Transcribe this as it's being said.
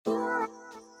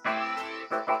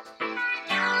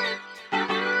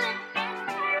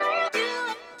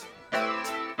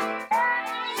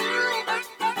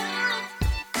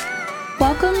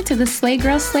Welcome to the Slay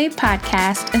Girl Slay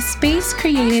podcast, a space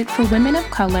created for women of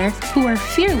color who are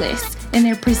fearless in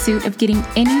their pursuit of getting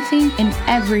anything and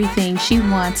everything she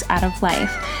wants out of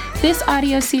life. This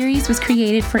audio series was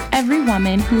created for every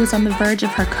woman who is on the verge of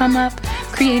her come up,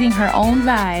 creating her own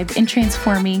vibe, and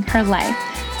transforming her life.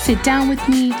 Sit down with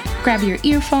me, grab your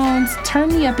earphones, turn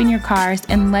me up in your cars,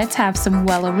 and let's have some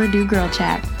well overdue girl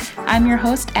chat. I'm your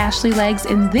host, Ashley Legs,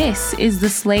 and this is the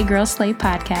Slay Girl Slay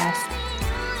podcast.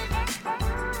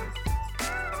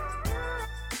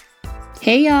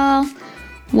 Hey y'all,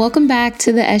 welcome back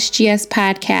to the SGS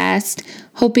podcast.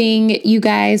 Hoping you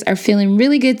guys are feeling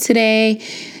really good today.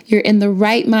 You're in the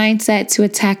right mindset to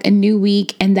attack a new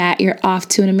week and that you're off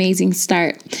to an amazing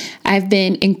start. I've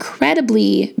been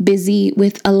incredibly busy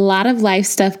with a lot of life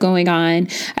stuff going on.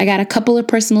 I got a couple of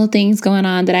personal things going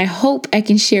on that I hope I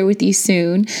can share with you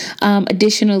soon.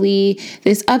 Additionally,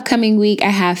 this upcoming week,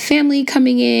 I have family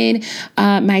coming in.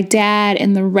 My dad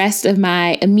and the rest of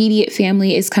my immediate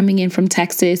family is coming in from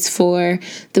Texas for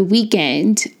the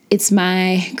weekend. It's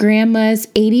my grandma's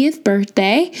 80th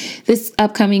birthday this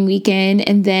upcoming weekend,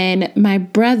 and then my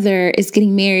brother is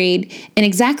getting married in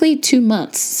exactly 2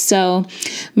 months. So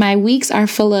my weeks are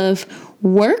full of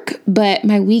work, but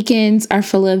my weekends are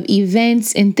full of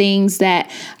events and things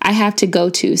that I have to go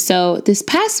to. So this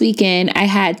past weekend, I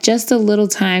had just a little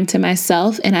time to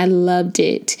myself and I loved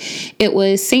it. It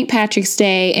was St. Patrick's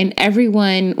Day and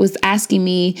everyone was asking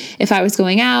me if I was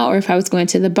going out or if I was going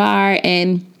to the bar,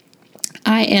 and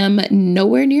I am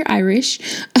nowhere near Irish,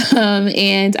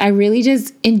 and I really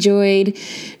just enjoyed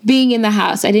being in the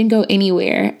house. I didn't go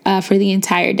anywhere for the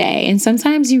entire day. And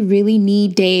sometimes you really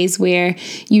need days where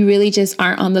you really just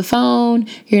aren't on the phone,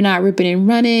 you're not ripping and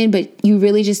running, but you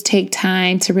really just take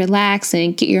time to relax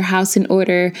and get your house in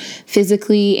order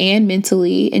physically and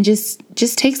mentally, and just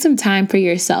take some time for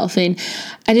yourself. And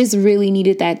I just really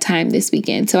needed that time this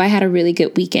weekend. So I had a really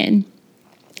good weekend.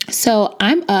 So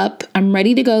I'm up. I'm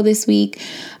ready to go this week.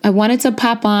 I wanted to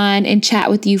pop on and chat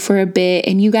with you for a bit,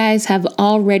 and you guys have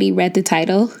already read the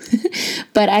title,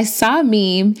 but I saw a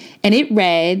meme and it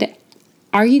read,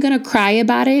 "Are you going to cry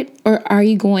about it or are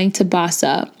you going to boss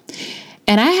up?"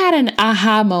 And I had an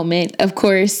aha moment. Of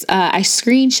course, I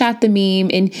screenshot the meme,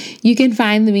 and you can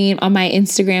find the meme on my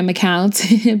Instagram account,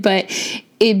 but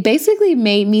it basically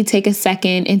made me take a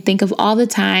second and think of all the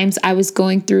times I was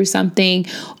going through something,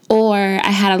 or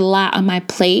I had a lot on my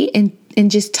plate and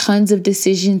just tons of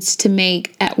decisions to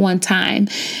make at one time,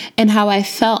 and how I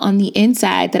felt on the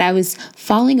inside that I was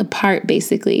falling apart,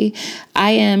 basically.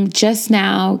 I am just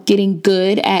now getting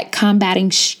good at combating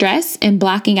stress and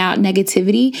blocking out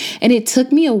negativity, and it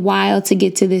took me a while to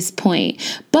get to this point.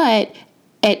 But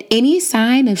at any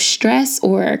sign of stress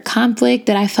or conflict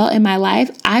that I felt in my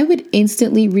life, I would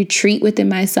instantly retreat within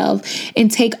myself and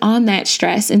take on that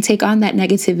stress and take on that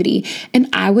negativity, and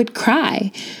I would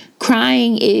cry.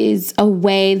 Crying is a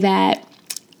way that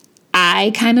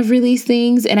I kind of release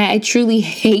things, and I truly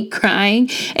hate crying,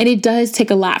 and it does take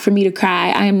a lot for me to cry.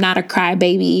 I am not a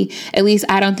crybaby. At least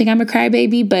I don't think I'm a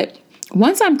crybaby, but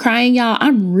once I'm crying, y'all,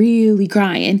 I'm really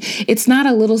crying. It's not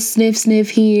a little sniff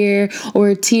here or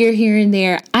a tear here and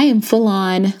there. I am full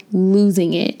on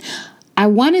losing it. I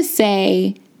want to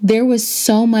say there was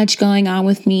so much going on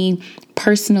with me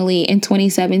personally in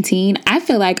 2017. I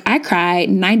feel like I cried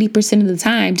 90% of the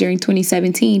time during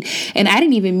 2017, and I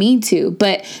didn't even mean to,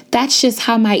 but that's just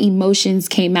how my emotions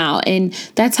came out, and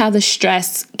that's how the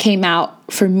stress came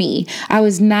out for me. I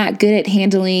was not good at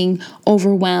handling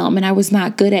overwhelm, and I was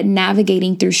not good at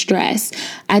navigating through stress.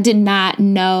 I did not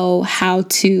know how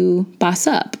to boss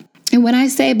up. And when I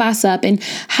say boss up, and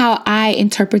how I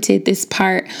interpreted this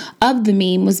part of the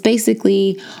meme was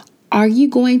basically, are you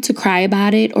going to cry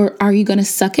about it or are you going to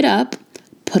suck it up,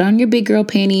 put on your big girl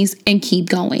panties, and keep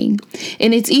going?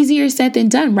 And it's easier said than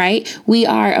done, right? We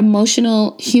are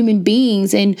emotional human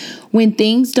beings, and when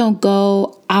things don't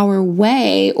go our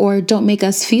way or don't make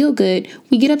us feel good,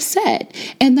 we get upset.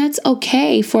 And that's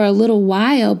okay for a little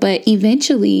while, but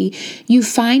eventually you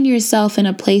find yourself in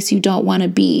a place you don't want to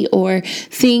be, or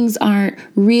things aren't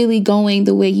really going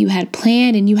the way you had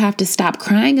planned, and you have to stop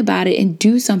crying about it and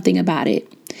do something about it.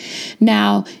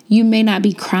 Now, you may not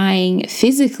be crying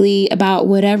physically about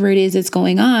whatever it is that's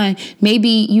going on. Maybe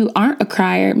you aren't a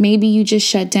crier. Maybe you just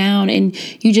shut down and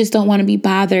you just don't want to be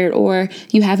bothered, or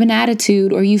you have an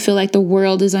attitude, or you feel like the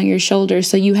world is on your shoulders.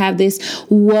 So you have this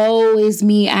woe is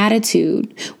me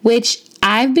attitude, which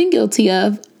I've been guilty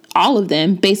of, all of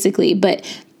them basically, but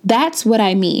that's what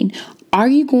I mean. Are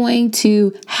you going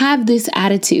to have this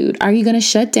attitude? Are you going to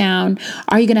shut down?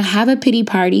 Are you going to have a pity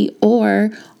party?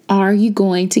 Or are you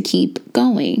going to keep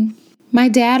going? My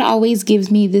dad always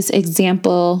gives me this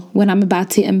example when I'm about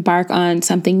to embark on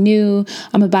something new,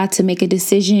 I'm about to make a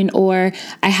decision, or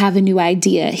I have a new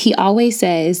idea. He always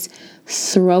says,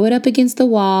 throw it up against the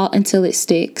wall until it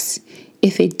sticks.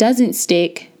 If it doesn't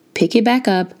stick, pick it back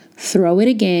up, throw it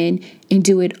again, and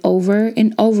do it over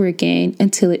and over again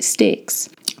until it sticks.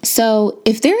 So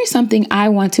if there is something I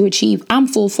want to achieve, I'm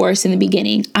full force in the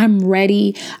beginning. I'm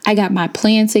ready. I got my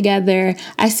plan together.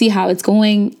 I see how it's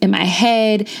going in my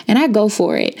head and I go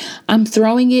for it. I'm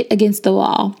throwing it against the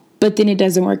wall, but then it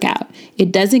doesn't work out.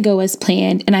 It doesn't go as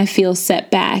planned and I feel set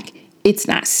back. It's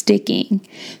not sticking.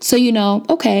 So,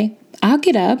 okay, I'll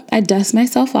get up. I dust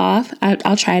myself off.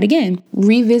 I'll try it again.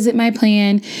 Revisit my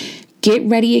plan. Get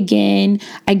ready again.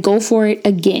 I go for it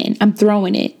again. I'm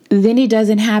throwing it. Then it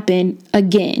doesn't happen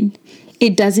again.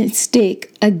 It doesn't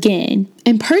stick again.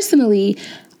 And personally,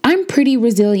 I'm pretty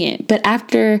resilient, but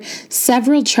after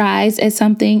several tries at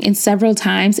something and several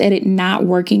times at it not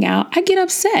working out, I get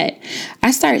upset. I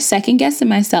start second guessing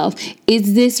myself.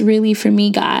 Is this really for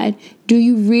me, God? Do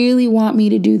you really want me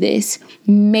to do this?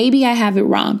 Maybe I have it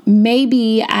wrong.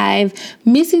 Maybe I've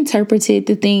misinterpreted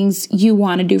the things you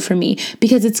want to do for me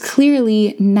because it's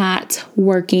clearly not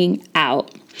working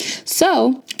out.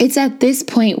 So it's at this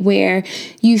point where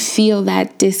you feel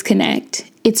that disconnect.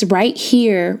 It's right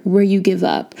here where you give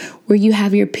up, where you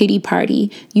have your pity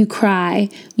party, you cry,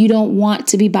 you don't want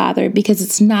to be bothered because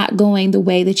it's not going the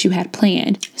way that you had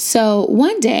planned. So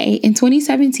one day in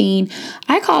 2017,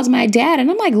 I called my dad and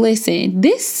I'm like, listen,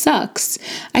 this sucks.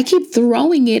 I keep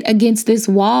throwing it against this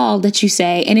wall that you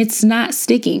say, and it's not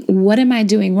sticking. What am I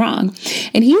doing wrong?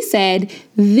 And he said,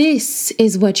 this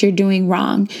is what you're doing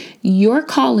wrong. You're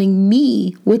calling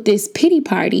me with this pity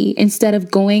party instead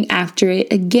of going after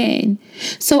it again.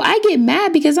 So I get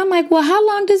mad because I'm like, well, how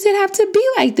long does it have to be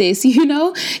like this?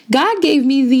 God gave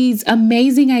me these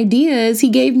amazing ideas. He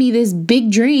gave me this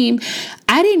big dream.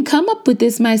 I didn't come up with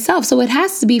this myself. So it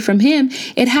has to be from him.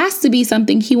 It has to be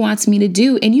something he wants me to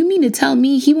do. And you mean to tell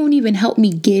me he won't even help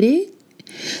me get it?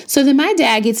 So then my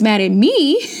dad gets mad at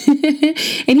me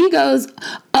and he goes,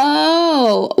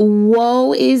 oh,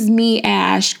 woe is me,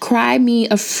 Ash. Cry me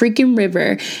a freaking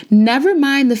river. Never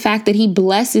mind the fact that he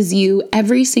blesses you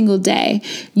every single day.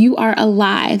 You are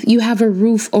alive. You have a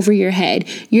roof over your head.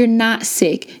 You're not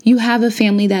sick. You have a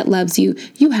family that loves you.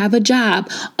 You have a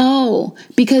job. Oh,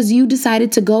 because you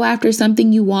decided to go after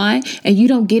something you want and you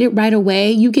don't get it right away,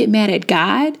 you get mad at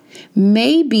God?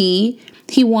 Maybe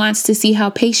he wants to see how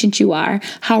patient you are,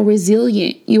 how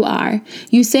resilient you are.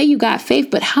 You say you got faith,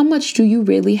 but how much do you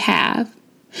really have?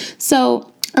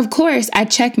 So, of course, I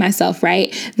checked myself,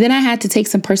 right? Then I had to take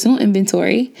some personal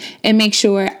inventory and make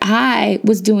sure I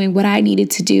was doing what I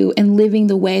needed to do and living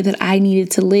the way that I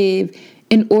needed to live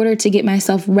in order to get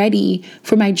myself ready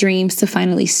for my dreams to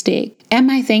finally stick. Am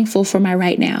I thankful for my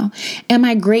right now? Am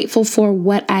I grateful for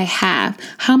what I have?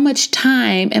 How much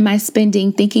time am I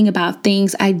spending thinking about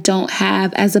things I don't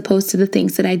have as opposed to the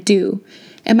things that I do?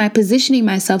 Am I positioning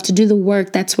myself to do the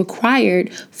work that's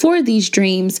required for these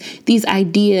dreams, these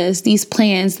ideas, these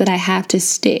plans that I have to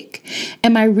stick?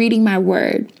 Am I reading my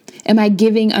word? Am I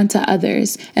giving unto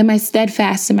others? Am I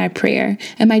steadfast in my prayer?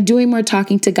 Am I doing more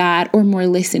talking to God or more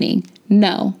listening?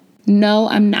 No,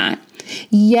 I'm not.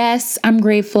 Yes, I'm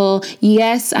grateful.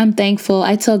 Yes, I'm thankful.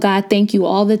 I tell God thank you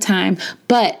all the time.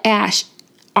 But Ash,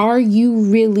 are you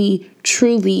really,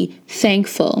 truly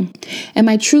thankful? Am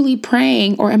I truly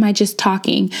praying or am I just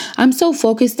talking? I'm so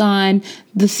focused on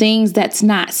the things that's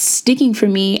not sticking for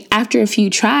me after a few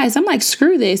tries. I'm like,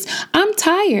 screw this. I'm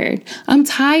tired. I'm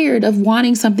tired of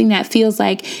wanting something that feels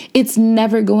like it's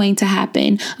never going to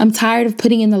happen. I'm tired of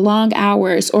putting in the long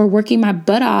hours or working my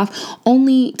butt off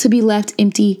only to be left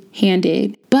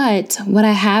empty-handed. But what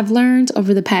I have learned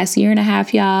over the past year and a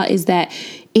half, y'all, is that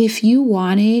if you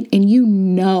want it and you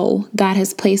know God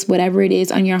has placed whatever it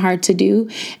is on your heart to do,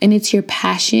 and it's your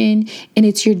passion and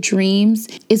it's your dreams,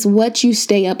 it's what you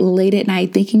stay up late at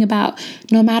night thinking about,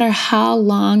 no matter how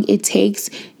long it takes,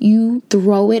 you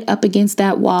throw it up against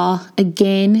that wall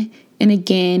again and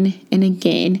again and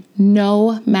again,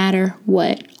 no matter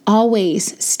what.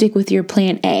 Always stick with your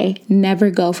plan A,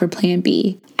 never go for plan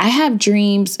B. I have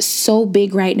dreams so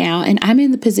big right now, and I'm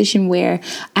in the position where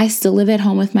I still live at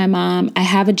home with my mom. I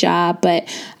have a job, but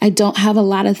I don't have a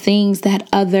lot of things that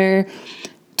other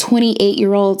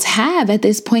 28-year-olds have at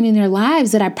this point in their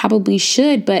lives that I probably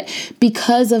should. But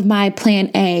because of my plan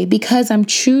A, because I'm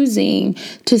choosing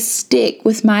to stick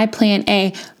with my plan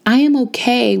A, I am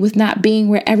okay with not being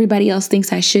where everybody else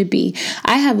thinks I should be.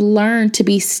 I have learned to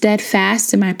be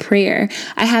steadfast in my prayer.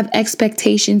 I have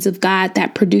expectations of God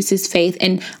that produces faith.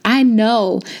 And I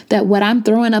know that what I'm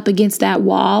throwing up against that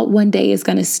wall one day is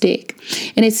going to stick.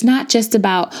 And it's not just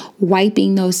about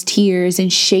wiping those tears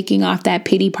and shaking off that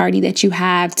pity party that you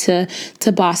have to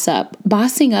boss up.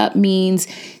 Bossing up means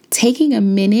taking a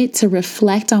minute to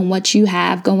reflect on what you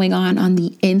have going on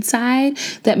the inside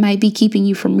that might be keeping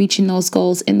you from reaching those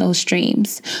goals and those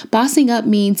dreams. Bossing up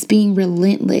means being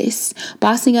relentless.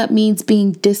 Bossing up means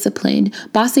being disciplined.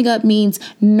 Bossing up means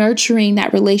nurturing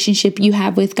that relationship you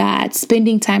have with God,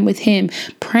 spending time with Him,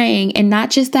 praying, and not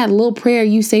just that little prayer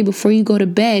you say before you go to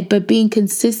bed, but being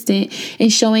consistent and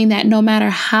showing that no matter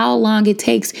how long it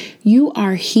takes, you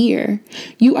are here.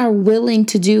 You are willing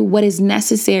to do what is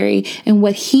necessary and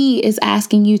what He is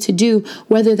asking you to do,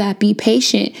 whether that be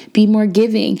patient, be more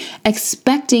giving,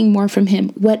 expecting more from Him,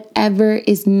 whatever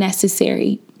is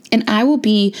necessary. And I will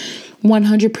be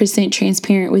 100%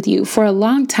 transparent with you. For a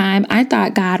long time, I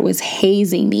thought God was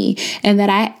hazing me and that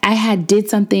I had did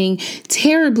something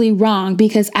terribly wrong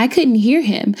because I couldn't hear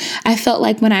Him. I felt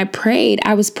like when I prayed,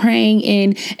 I was praying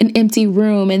in an empty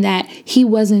room and that He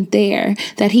wasn't there,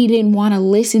 that He didn't want to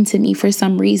listen to me for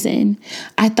some reason.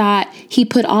 I thought He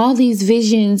put all these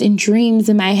visions and dreams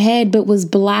in my head, but was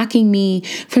blocking me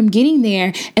from getting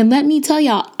there. And let me tell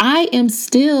y'all, I am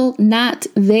still not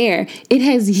there. It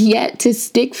has yet to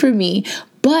stick for me.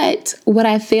 But what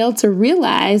I failed to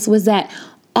realize was that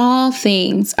all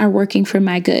things are working for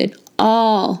my good.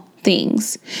 All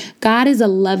things. God is a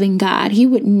loving God. He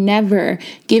would never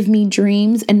give me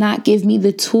dreams and not give me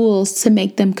the tools to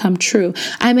make them come true.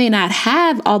 I may not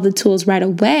have all the tools right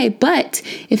away, but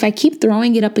if I keep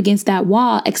throwing it up against that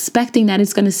wall, expecting that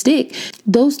it's going to stick,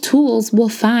 those tools will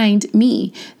find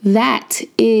me. That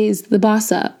is the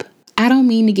boss up. I don't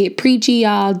mean to get preachy,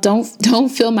 y'all. Don't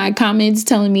fill my comments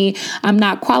telling me I'm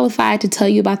not qualified to tell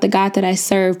you about the God that I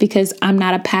serve, because I'm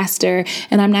not a pastor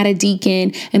and I'm not a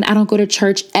deacon and I don't go to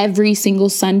church every single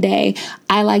Sunday.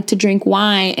 I like to drink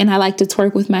wine and I like to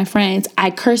twerk with my friends. I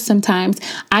curse sometimes.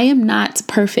 I am not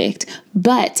perfect,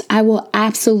 but I will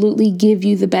absolutely give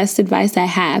you the best advice I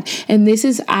have. And this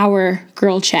is our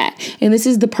girl chat. And this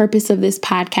is the purpose of this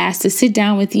podcast, to sit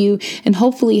down with you and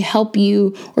hopefully help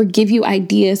you or give you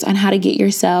ideas on how to get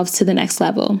yourselves to the next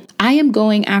level. I am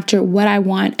going after what I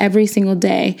want every single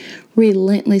day,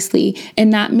 relentlessly,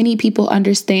 and not many people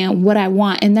understand what I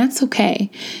want, and that's okay.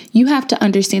 You have to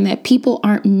understand that people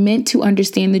aren't meant to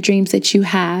understand the dreams that you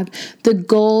have, the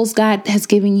goals God has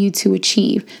given you to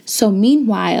achieve. So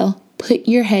meanwhile, put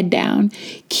your head down,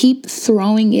 keep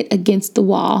throwing it against the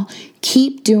wall,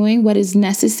 keep doing what is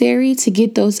necessary to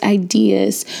get those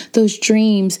ideas, those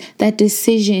dreams, that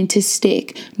decision to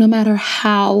stick, no matter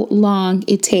how long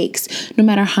it takes, no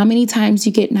matter how many times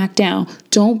you get knocked down.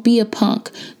 Don't be a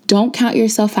punk. Don't count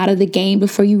yourself out of the game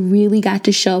before you really got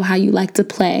to show how you like to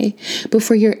play,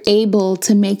 before you're able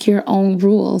to make your own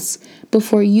rules,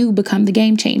 before you become the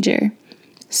game changer.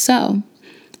 So,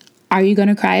 are you going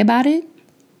to cry about it?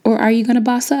 Or are you going to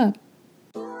boss up?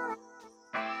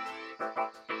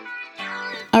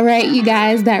 All right, you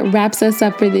guys, that wraps us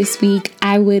up for this week.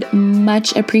 I would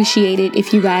much appreciate it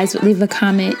if you guys would leave a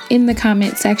comment in the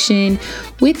comment section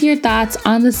with your thoughts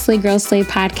on the Slay Girl Slay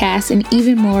podcast, and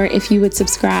even more if you would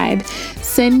subscribe.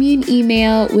 Send me an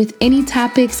email with any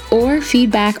topics or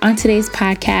feedback on today's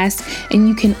podcast, and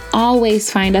you can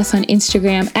always find us on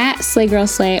Instagram at Slay Girl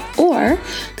Slay, or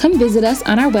come visit us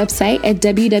on our website at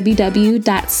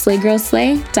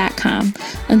www.slaygirlslay.com.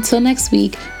 Until next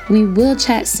week, we will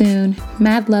chat soon.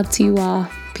 Mad love to you all.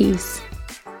 Peace.